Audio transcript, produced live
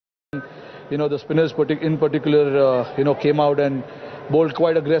The spinners in particular, came out and bowled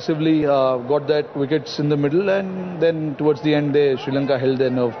quite aggressively, got that wickets in the middle, and then towards the end, Sri Lanka held their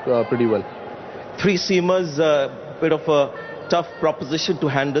nerve pretty well. Three seamers, bit of a tough proposition to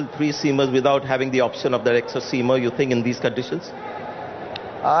handle three seamers without having the option of that extra seamer, you think, in these conditions?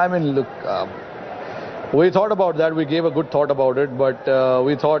 I mean, look, we thought about that. We gave a good thought about it, but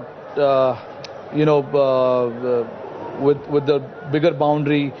we thought, with the bigger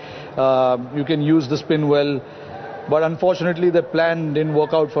boundary, you can use the spin well. But unfortunately, the plan didn't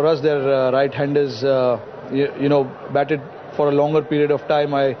work out for us. Their right-handers, batted for a longer period of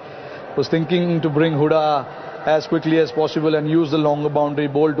time. I was thinking to bring Huda as quickly as possible and use the longer boundary,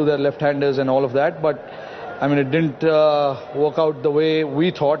 bowl to their left-handers and all of that. But I mean, it didn't work out the way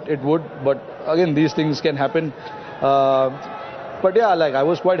we thought it would. But again, these things can happen. But yeah, I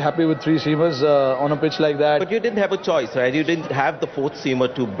was quite happy with three seamers on a pitch like that. But you didn't have a choice, right? You didn't have the fourth seamer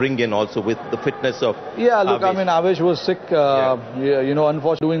to bring in also with the fitness of look, I mean, Avesh was sick.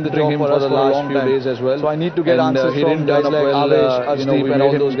 Unfortunately, doing the job for us for the last few days as well. So I need to get answers from guys like Avesh, Arshdeep and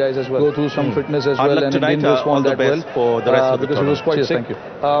all those guys as well. Go through some fitness as well, and didn't respond that well for the rest of the because he was quite sick. Thank you.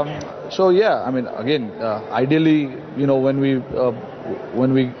 So yeah, I mean, again, ideally, when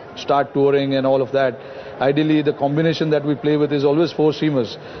we start touring and all of that, ideally the combination that we play with is always four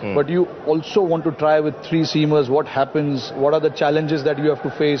seamers. But you also want to try with three seamers. What happens? What are the challenges that you have to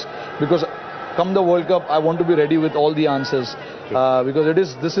face? Because come the World Cup, I want to be ready with all the answers. Because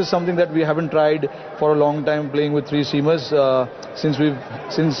this is something that we haven't tried for a long time, playing with three seamers. Since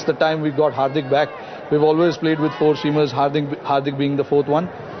the time we got Hardik back, we've always played with four seamers, Hardik being the fourth one.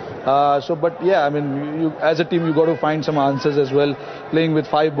 But yeah, I mean, as a team, you got to find some answers as well. Playing with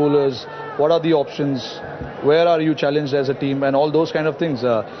five bowlers, what are the options? Where are you challenged as a team? And all those kind of things.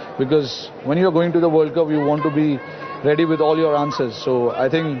 Because when you're going to the World Cup, you want to be ready with all your answers. So I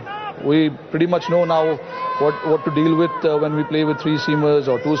think we pretty much know now what to deal with when we play with three seamers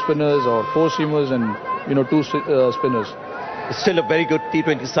or two spinners or four seamers and two spinners. It's still a very good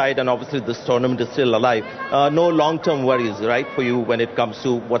T20 side, and obviously this tournament is still alive. No long-term worries, right, for you when it comes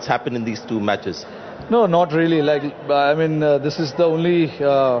to what's happened in these two matches? No, not really. This is the only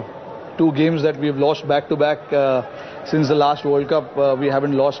two games that we've lost back-to-back since the last World Cup. We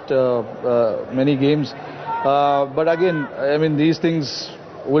haven't lost many games. But again, I mean, these things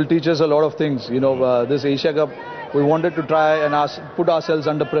will teach us a lot of things. This Asia Cup, we wanted to try and put ourselves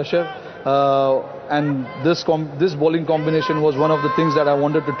under pressure. And this bowling combination was one of the things that I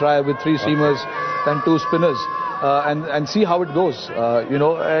wanted to try with three seamers and two spinners and see how it goes.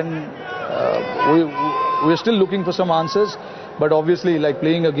 We're still looking for some answers. But obviously,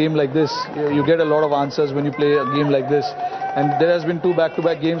 playing a game like this, you get a lot of answers when you play a game like this. And there has been two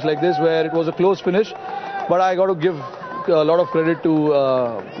back-to-back games like this where it was a close finish. But I got to give a lot of credit to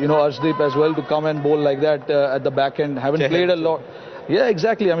Arshdeep as well to come and bowl like that at the back end. Haven't played a lot. Yeah,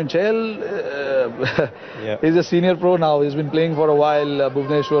 exactly. I mean, Chahal is a senior pro now. He's been playing for a while.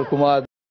 Bhuvneshwar Kumar.